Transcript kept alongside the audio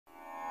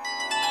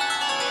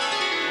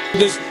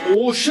This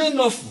ocean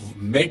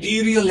of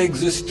material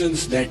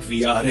existence that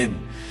we are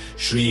in,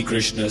 Shree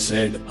Krishna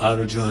said,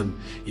 Arjun,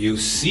 you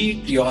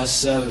seat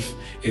yourself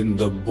in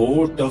the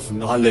boat of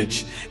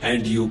knowledge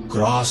and you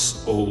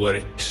cross over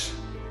it.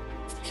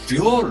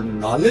 Pure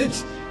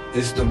knowledge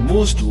is the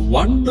most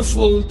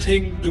wonderful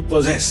thing to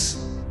possess.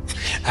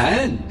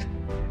 And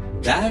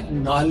that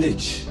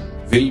knowledge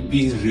will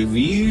be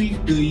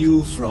revealed to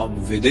you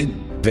from within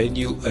when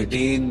you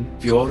attain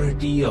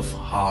purity of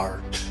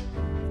heart.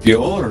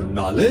 Pure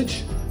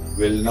knowledge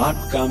will not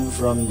come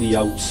from the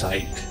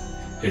outside.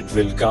 It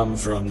will come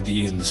from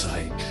the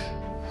inside.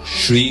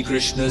 Sri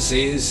Krishna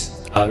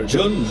says,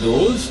 Arjun,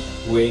 those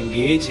who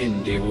engage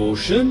in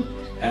devotion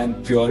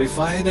and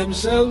purify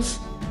themselves,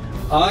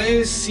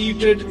 I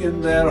seated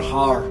in their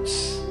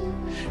hearts,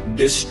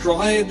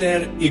 destroy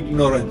their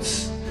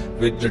ignorance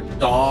with the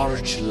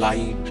torch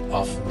light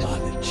of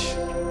knowledge.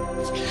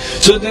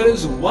 So there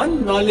is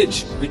one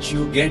knowledge which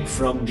you get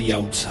from the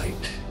outside,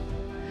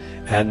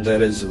 and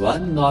there is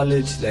one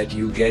knowledge that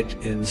you get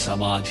in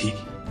samadhi.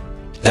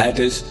 That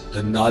is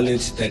the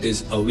knowledge that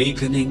is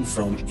awakening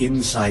from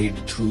inside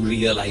through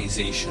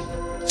realization.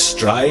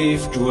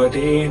 Strive to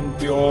attain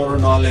pure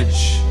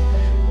knowledge.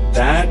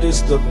 That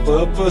is the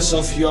purpose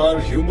of your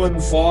human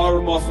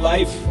form of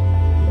life.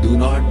 Do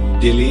not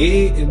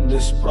delay in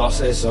this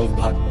process of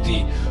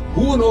bhakti.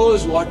 Who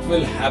knows what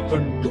will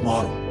happen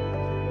tomorrow?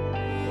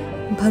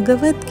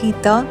 Bhagavad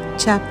Gita,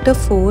 Chapter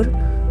 4,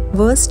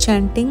 verse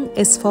chanting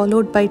is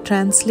followed by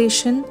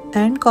translation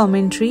and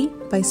commentary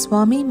by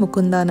Swami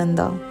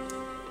Mukundananda.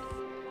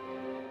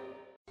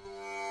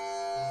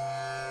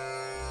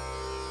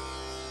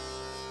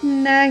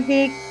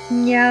 Nahi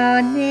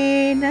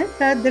jnanena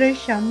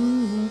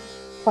sadrisham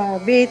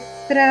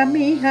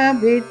pavitramiha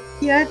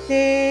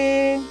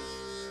vidyate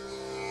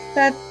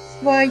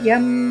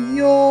tatsvayam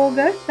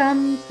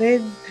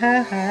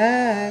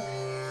yogasansiddhah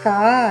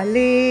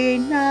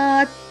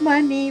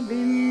kalenatmani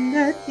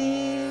vindati.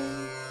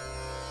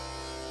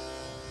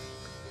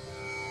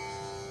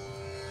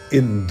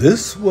 In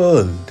this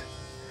world,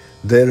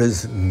 there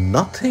is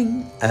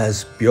nothing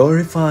as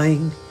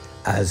purifying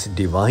as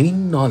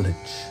divine knowledge.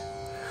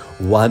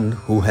 One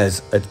who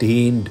has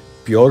attained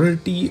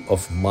purity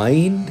of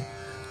mind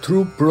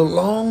through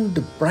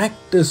prolonged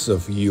practice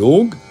of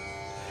yoga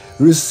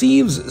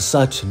receives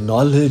such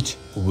knowledge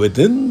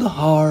within the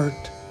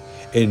heart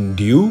in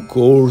due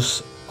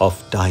course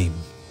of time.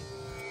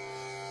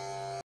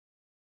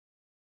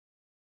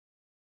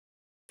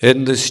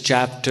 In this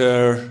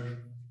chapter,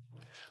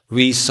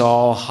 we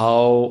saw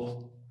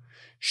how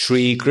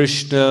Sri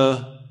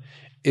Krishna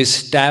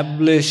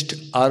established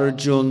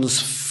Arjun's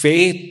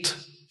faith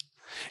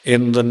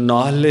in the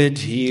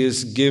knowledge he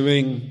is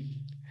giving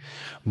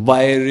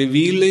by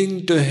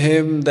revealing to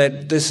him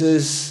that this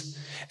is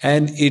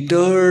an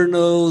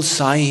eternal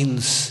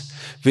science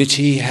which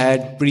he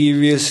had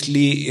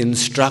previously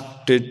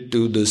instructed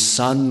to the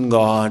sun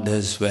god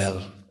as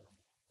well.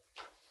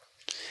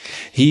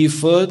 He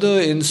further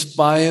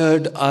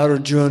inspired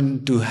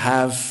Arjun to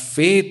have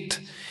faith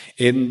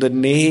in the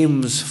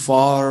names,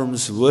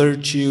 forms,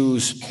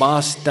 virtues,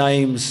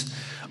 pastimes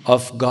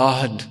of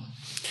God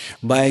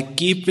by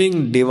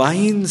keeping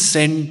divine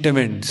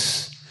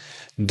sentiments,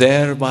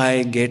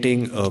 thereby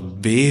getting a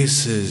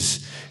basis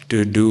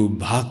to do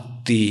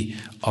bhakti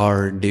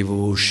or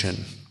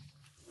devotion.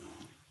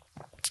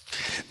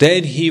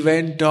 Then he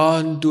went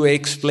on to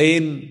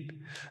explain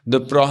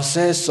the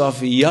process of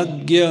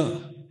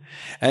yajna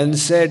and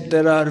said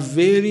there are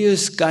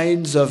various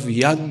kinds of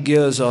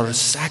yajnas or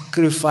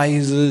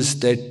sacrifices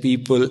that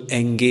people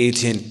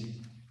engage in.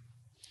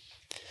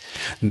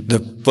 The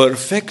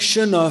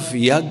perfection of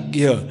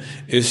yajna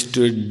is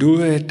to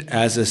do it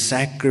as a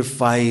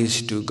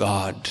sacrifice to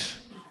God.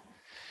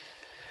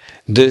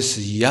 This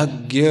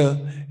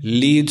yajna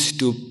leads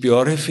to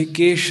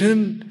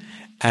purification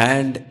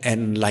and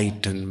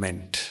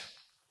enlightenment.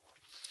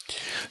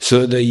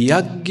 So the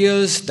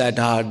yajnas that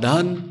are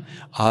done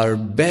are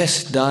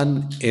best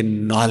done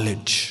in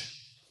knowledge.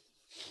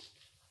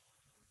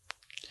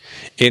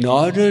 In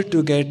order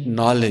to get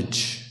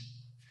knowledge,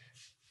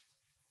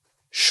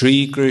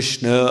 Sri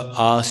Krishna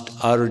asked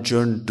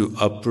Arjun to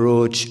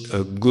approach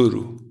a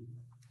guru.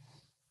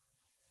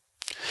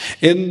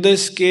 In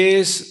this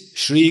case,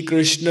 Sri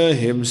Krishna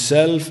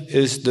himself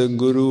is the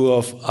guru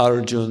of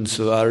Arjun,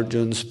 so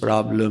Arjun's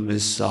problem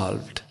is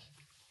solved.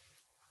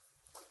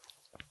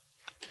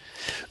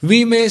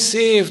 We may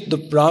say, if the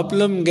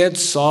problem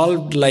gets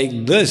solved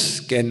like this,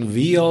 can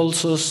we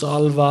also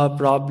solve our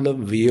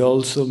problem? We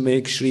also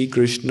make Sri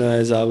Krishna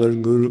as our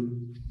guru?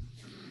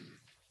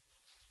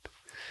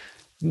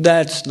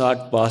 That's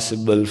not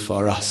possible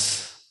for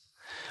us.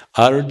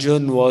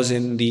 Arjun was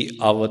in the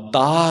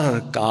avatar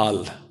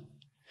kal.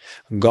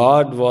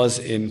 God was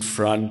in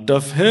front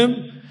of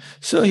him,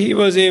 so he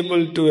was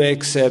able to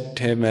accept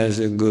him as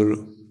a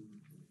guru.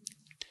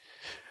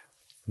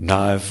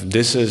 Now, if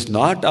this is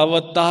not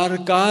avatar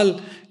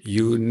kal,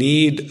 you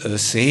need a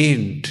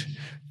saint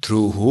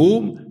through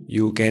whom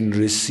you can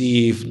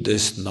receive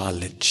this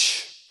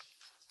knowledge.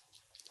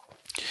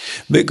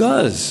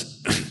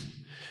 Because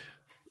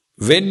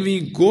when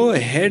we go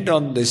ahead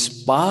on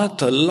this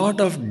path, a lot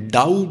of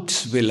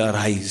doubts will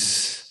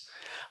arise.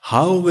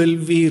 How will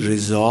we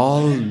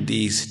resolve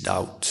these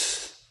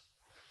doubts?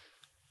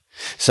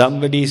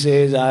 Somebody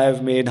says, I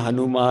have made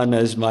Hanuman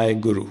as my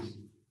guru.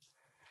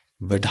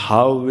 But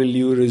how will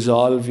you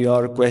resolve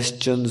your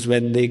questions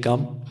when they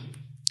come?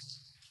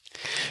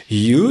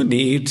 You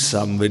need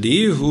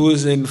somebody who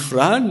is in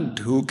front,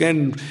 who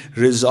can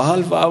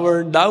resolve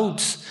our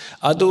doubts.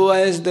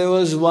 Otherwise, there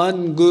was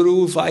one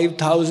guru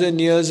 5,000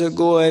 years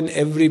ago and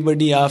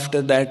everybody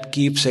after that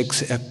keeps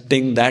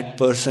accepting that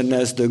person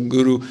as the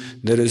guru.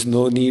 There is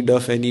no need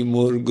of any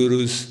more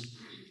gurus.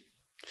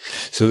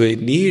 So we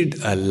need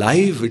a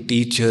live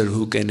teacher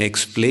who can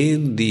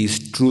explain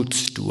these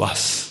truths to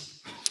us.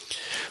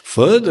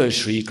 Further,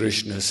 Shree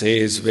Krishna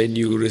says, when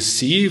you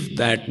receive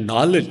that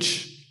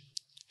knowledge,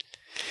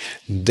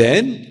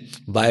 then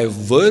by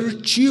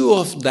virtue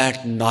of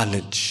that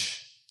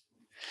knowledge,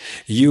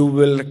 you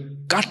will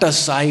cut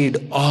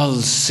aside all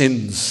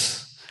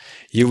sins.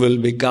 You will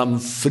become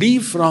free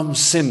from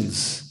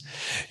sins.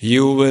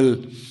 You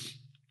will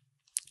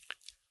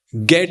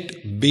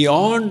get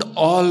beyond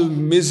all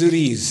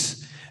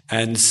miseries,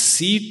 and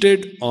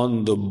seated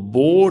on the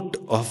boat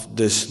of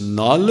this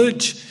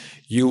knowledge,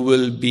 you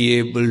will be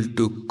able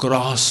to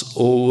cross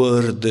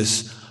over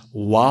this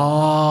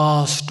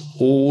vast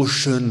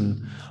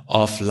ocean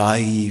of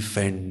life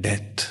and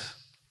death.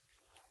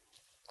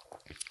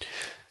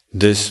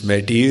 This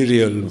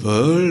material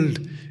world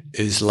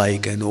is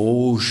like an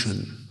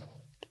ocean.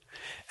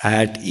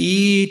 At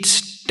each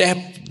step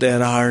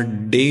there are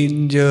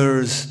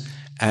dangers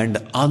and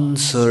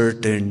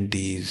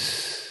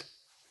uncertainties.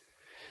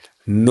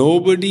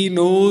 Nobody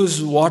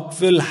knows what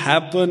will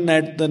happen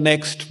at the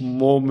next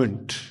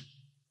moment.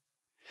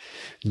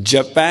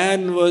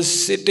 Japan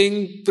was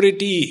sitting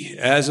pretty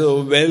as a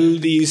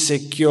wealthy,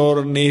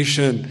 secure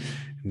nation.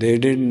 They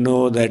didn't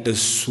know that a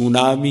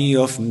tsunami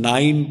of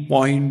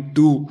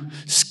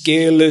 9.2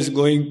 scale is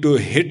going to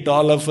hit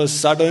all of a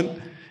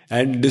sudden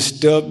and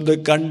disturb the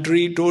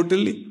country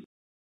totally.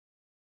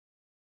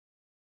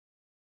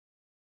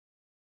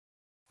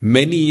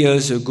 Many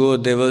years ago,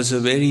 there was a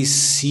very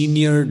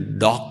senior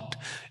doctor,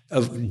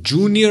 a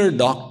junior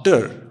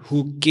doctor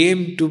who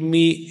came to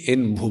me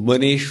in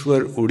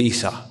Bhubaneswar,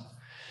 Odisha.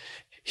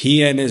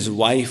 He and his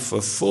wife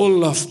were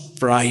full of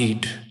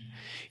pride.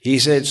 He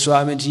said,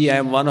 Swamiji, I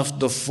am one of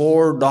the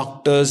 4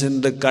 doctors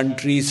in the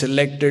country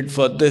selected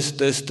for this,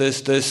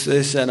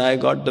 and I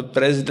got the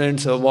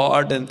President's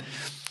Award, and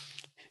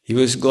he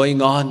was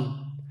going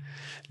on.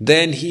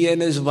 Then he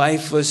and his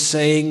wife were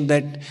saying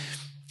that,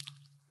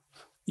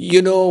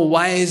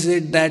 why is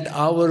it that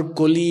our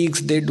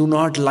colleagues, they do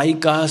not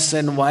like us,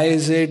 and why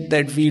is it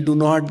that we do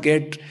not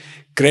get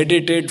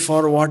credited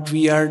for what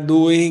we are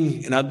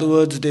doing? In other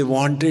words, they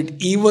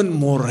wanted even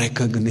more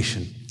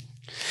recognition.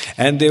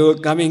 And they were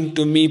coming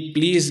to me,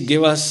 please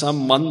give us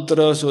some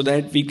mantra so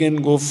that we can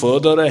go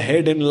further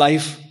ahead in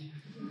life.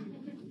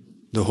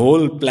 The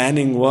whole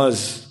planning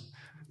was,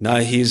 now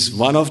he's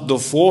one of the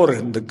 4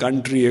 in the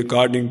country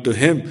according to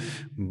him,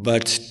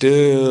 but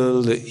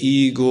still the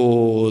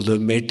ego, the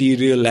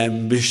material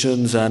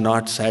ambitions are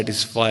not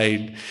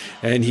satisfied.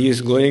 And he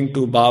is going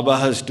to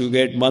Babas to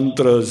get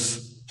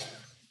mantras.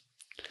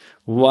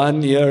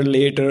 1 year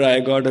later, I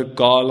got a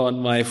call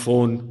on my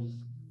phone.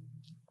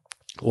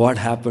 What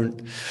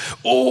happened?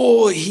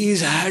 Oh,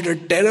 he's had a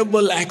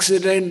terrible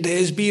accident.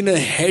 There's been a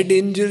head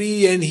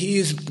injury and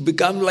he's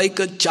become like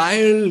a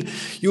child.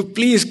 You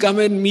please come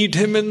and meet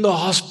him in the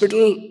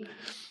hospital.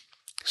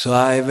 So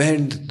I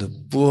went. The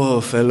poor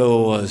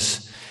fellow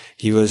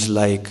he was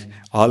like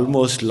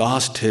almost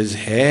lost his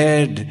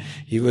head.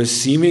 He was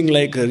seeming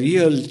like a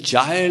real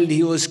child.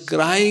 He was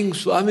crying.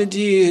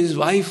 Swamiji, his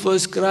wife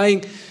was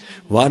crying.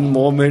 One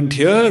moment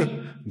here,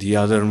 the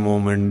other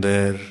moment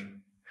there.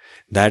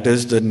 That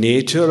is the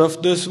nature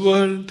of this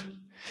world.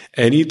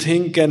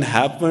 Anything can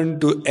happen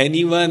to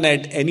anyone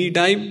at any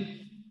time.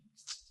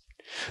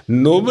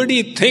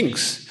 Nobody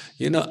thinks,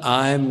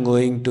 I am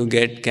going to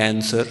get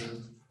cancer.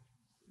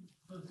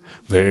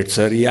 But it's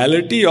a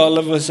reality, all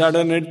of a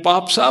sudden it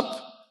pops up.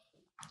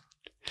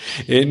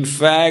 In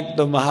fact,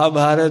 the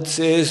Mahabharata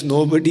says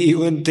nobody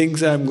even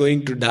thinks I am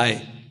going to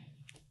die.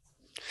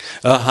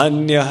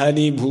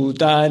 Ahanyahani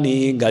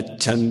bhutani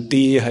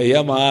gacchanti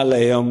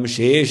hayamalayam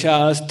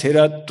shesha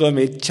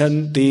sthiratvam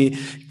icchanti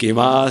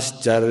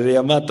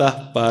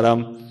kimascharyamata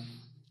param.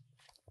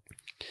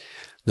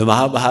 The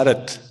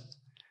Mahabharata,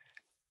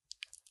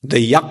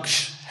 the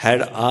Yaksh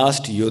had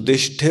asked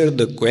Yudhishthir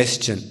the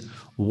question,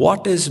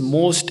 what is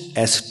most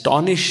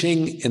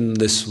astonishing in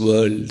this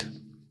world?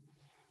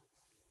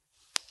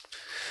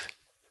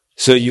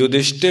 So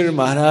Yudhishthir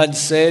Maharaj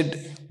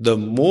said, the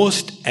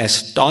most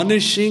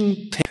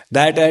astonishing thing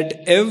that at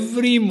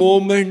every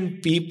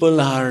moment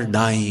people are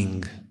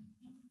dying.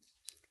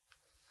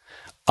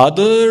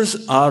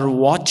 Others are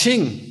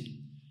watching,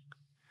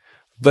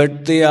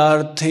 but they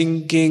are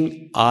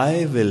thinking,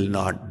 I will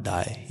not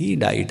die. He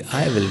died,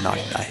 I will not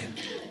die.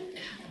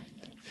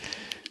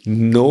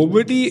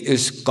 Nobody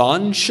is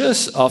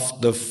conscious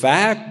of the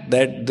fact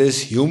that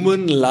this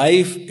human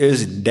life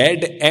is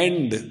dead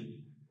end.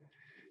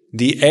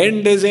 The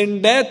end is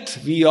in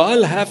death. We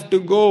all have to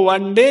go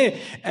one day.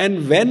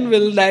 And when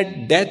will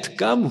that death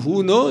come?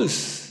 Who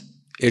knows?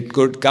 It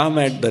could come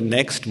at the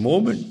next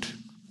moment.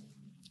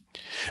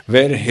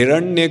 Where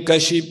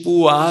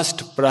Hiranyakashipu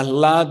asked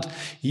Prahlad,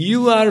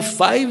 "You are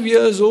 5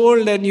 years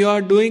old and you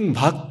are doing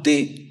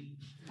bhakti."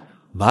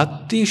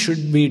 Bhakti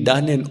should be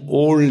done in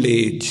old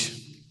age.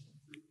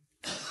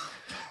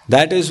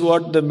 That is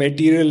what the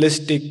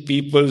materialistic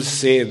people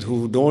say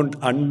who don't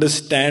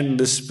understand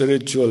the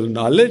spiritual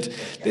knowledge.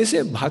 They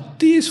say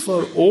bhakti is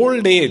for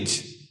old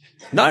age,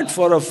 not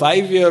for a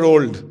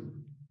 5-year-old.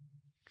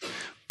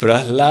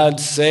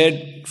 Prahlad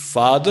said,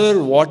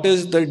 "Father, what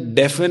is the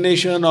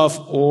definition of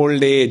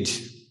old age?"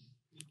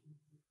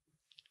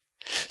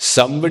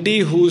 Somebody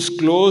who's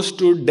close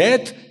to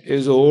death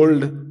is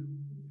old.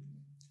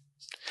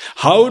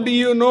 How do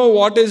you know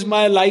what is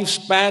my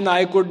lifespan?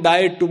 I could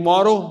die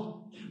tomorrow.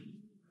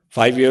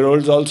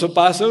 5-year-olds also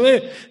pass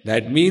away.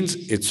 That means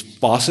it's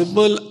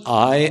possible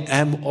I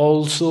am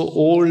also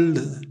old.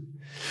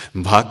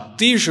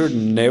 Bhakti should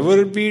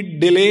never be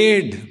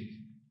delayed.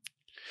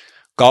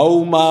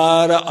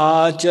 Kaumar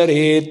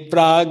acharet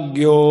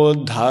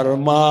pragyo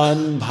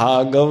dharman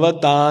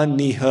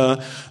bhagavataniha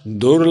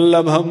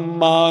durlabham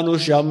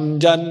manusham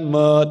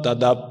janma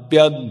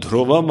tadapya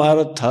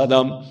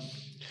dhruvamarthadam.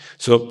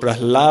 So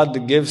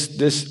Prahlad gives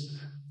this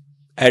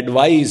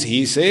advice.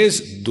 He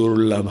says,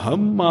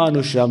 Durlabham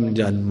manusham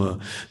janma.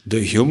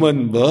 The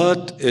human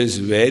birth is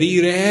very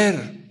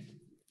rare.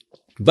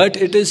 But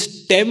it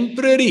is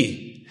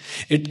temporary.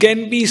 It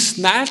can be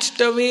snatched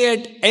away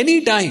at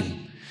any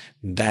time.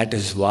 That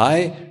is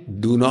why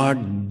do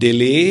not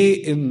delay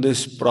in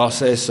this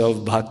process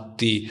of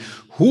bhakti.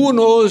 Who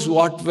knows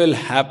what will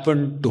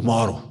happen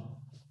tomorrow?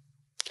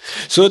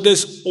 So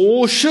this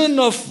ocean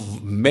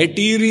of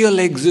material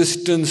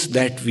existence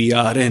that we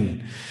are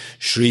in,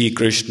 Shree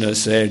Krishna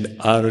said,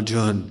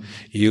 Arjun,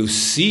 you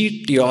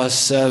seat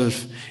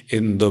yourself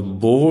in the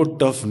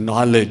boat of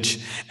knowledge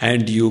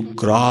and you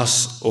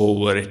cross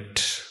over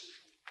it.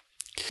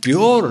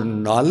 Pure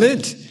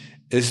knowledge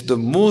is the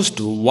most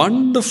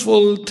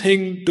wonderful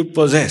thing to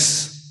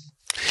possess.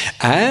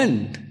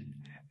 And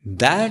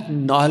that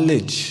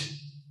knowledge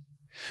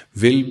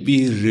will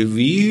be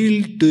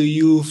revealed to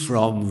you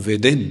from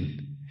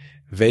within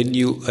when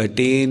you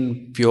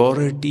attain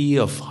purity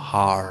of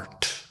heart.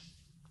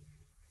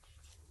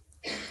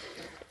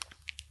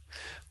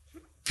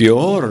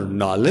 Pure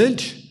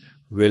knowledge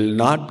will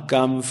not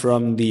come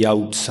from the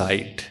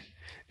outside.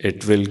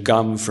 It will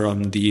come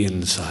from the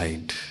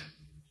inside.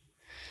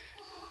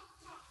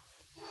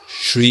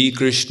 Shree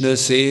Krishna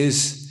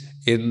says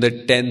in the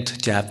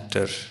 10th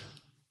chapter,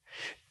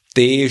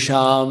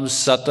 Tesham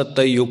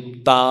satata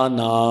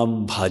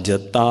yuktanam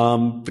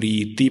bhajatam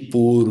priti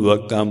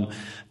purvakam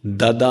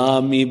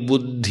dadami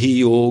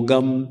buddhi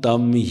yogam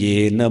tam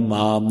yena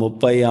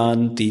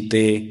mamupayanti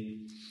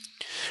te.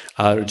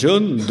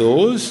 Arjun,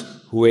 those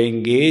who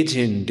engage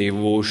in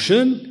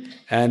devotion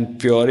and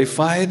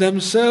purify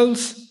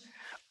themselves,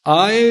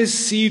 I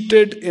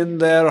seated in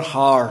their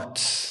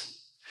hearts,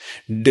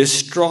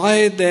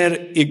 destroy their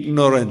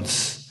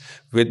ignorance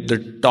with the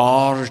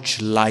torch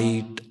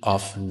light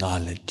of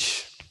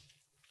knowledge.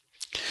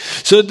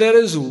 So there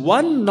is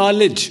one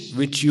knowledge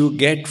which you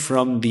get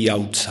from the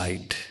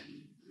outside,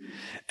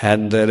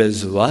 and there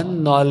is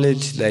one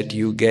knowledge that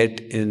you get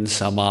in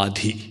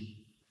samadhi.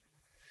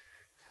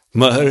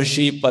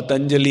 Maharshi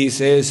Patanjali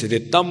says,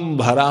 Ritam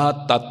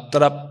bhara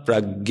tatra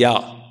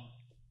pragya.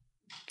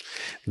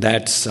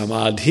 That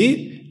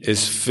samadhi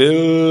is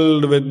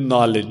filled with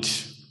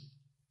knowledge.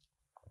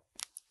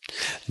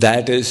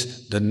 That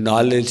is the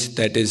knowledge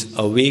that is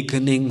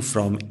awakening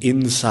from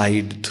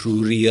inside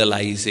through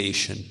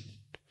realization.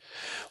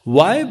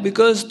 Why?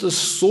 Because the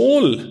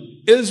soul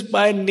is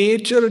by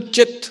nature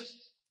chit.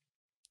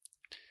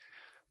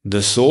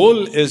 The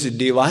soul is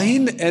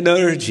divine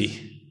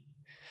energy.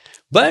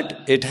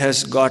 But it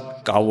has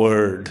got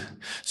covered.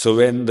 So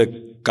when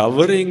the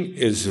covering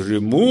is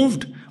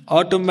removed,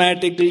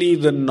 automatically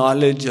the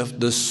knowledge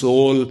of the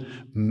soul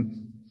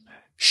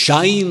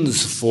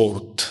shines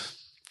forth.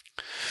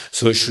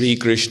 So Shree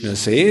Krishna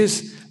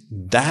says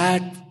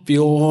that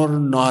pure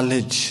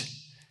knowledge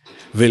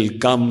will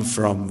come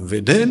from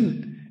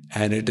within,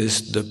 and it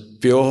is the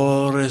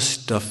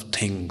purest of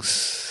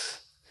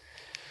things.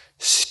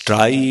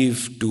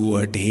 Strive to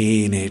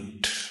attain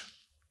it.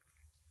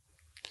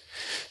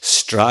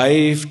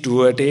 Strive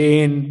to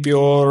attain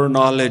pure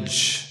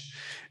knowledge.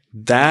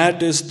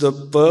 That is the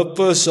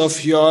purpose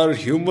of your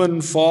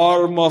human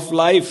form of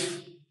life.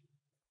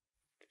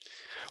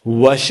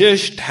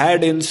 Vasisht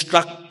had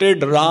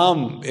instructed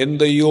Ram in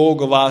the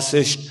Yoga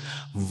Vasisht,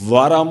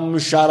 Varam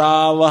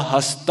Sharava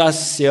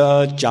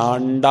Hastasya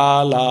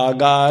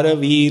Chandalagar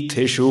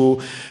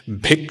Vithishu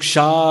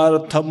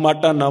Bhikshartha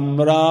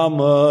Matanam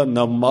Rama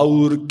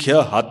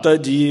Namaurkhya Hata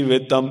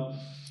Jivitam.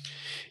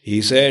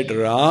 He said,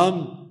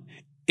 Ram,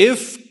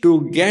 if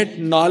to get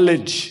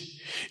knowledge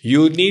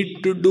You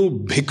need to do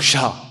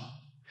bhiksha.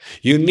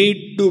 You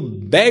need to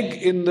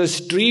beg in the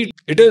street.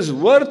 It is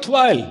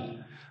worthwhile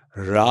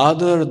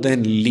rather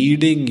than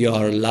leading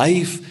your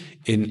life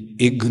in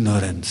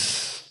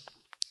ignorance.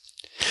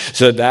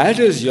 So that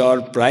is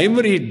your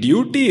primary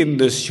duty in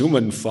this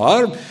human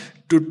form,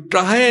 to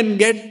try and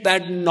get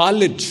that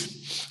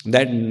knowledge.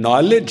 That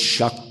knowledge,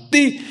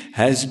 Shakti,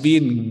 has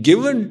been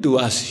given to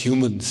us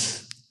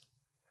humans.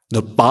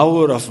 The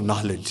power of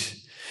knowledge.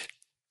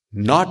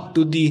 Not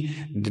to the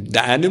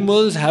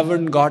animals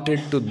haven't got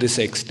it to this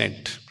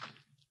extent.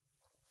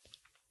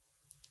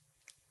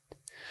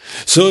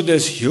 So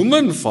this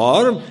human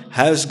form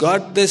has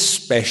got this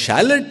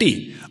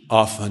speciality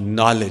of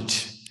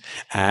knowledge.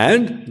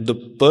 And the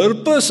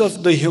purpose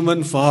of the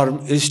human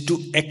form is to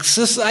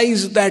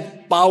exercise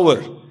that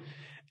power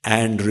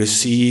and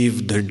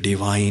receive the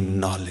divine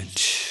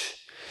knowledge.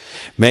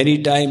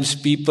 Many times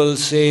people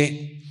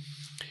say,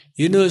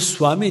 you know,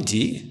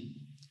 Swamiji,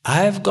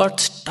 I have got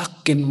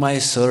stuck in my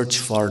search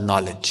for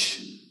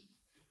knowledge.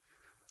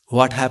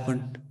 What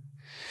happened?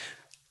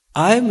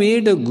 I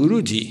made a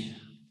Guruji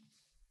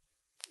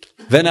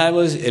when I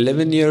was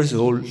 11 years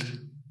old.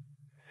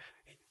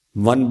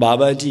 One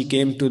Babaji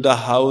came to the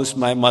house,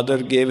 my mother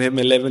gave him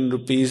 11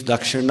 rupees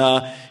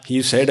dakshina,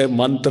 he said a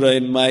mantra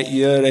in my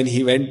ear and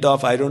he went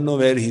off. I don't know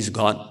where he's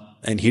gone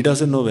and he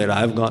doesn't know where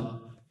I've gone.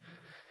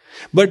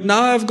 But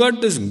now I've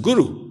got this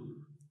Guru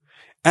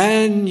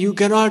and you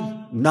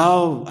cannot,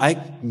 now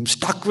I'm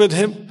stuck with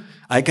him.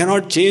 I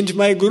cannot change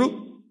my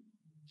Guru.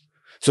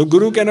 So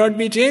Guru cannot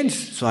be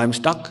changed, so I'm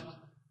stuck.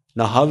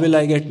 Now how will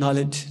I get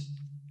knowledge?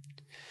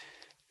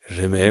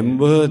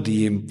 Remember,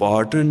 the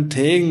important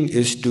thing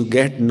is to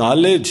get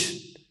knowledge,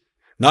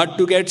 not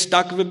to get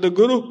stuck with the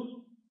Guru.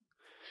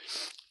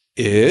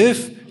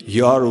 If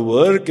your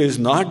work is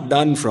not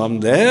done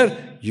from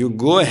there, you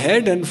go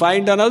ahead and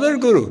find another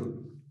Guru.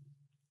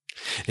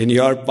 In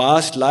your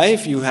past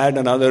life, you had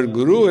another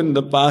Guru. In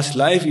the past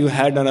life, you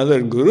had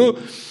another Guru.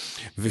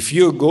 If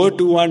you go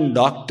to one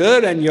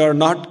doctor and you're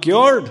not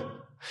cured,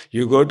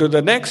 you go to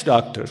the next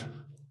doctor.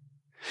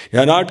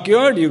 You're not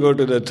cured, you go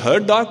to the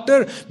third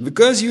doctor,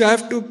 because you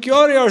have to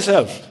cure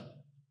yourself.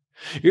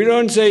 You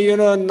don't say, you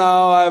know,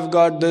 now I've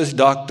got this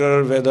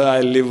doctor, whether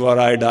I live or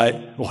I die,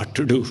 what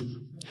to do?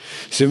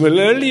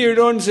 Similarly, you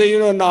don't say, you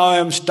know, now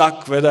I'm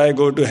stuck, whether I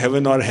go to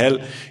heaven or hell.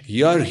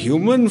 Your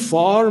human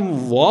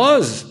form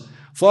was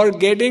for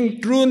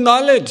getting true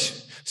knowledge.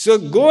 So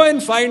go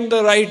and find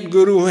the right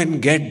Guru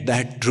and get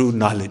that true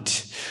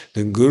knowledge.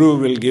 The Guru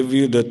will give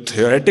you the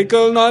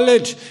theoretical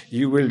knowledge,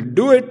 you will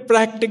do it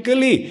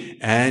practically,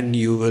 and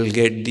you will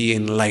get the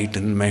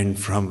enlightenment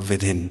from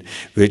within,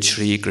 which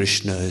Shree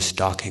Krishna is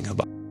talking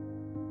about.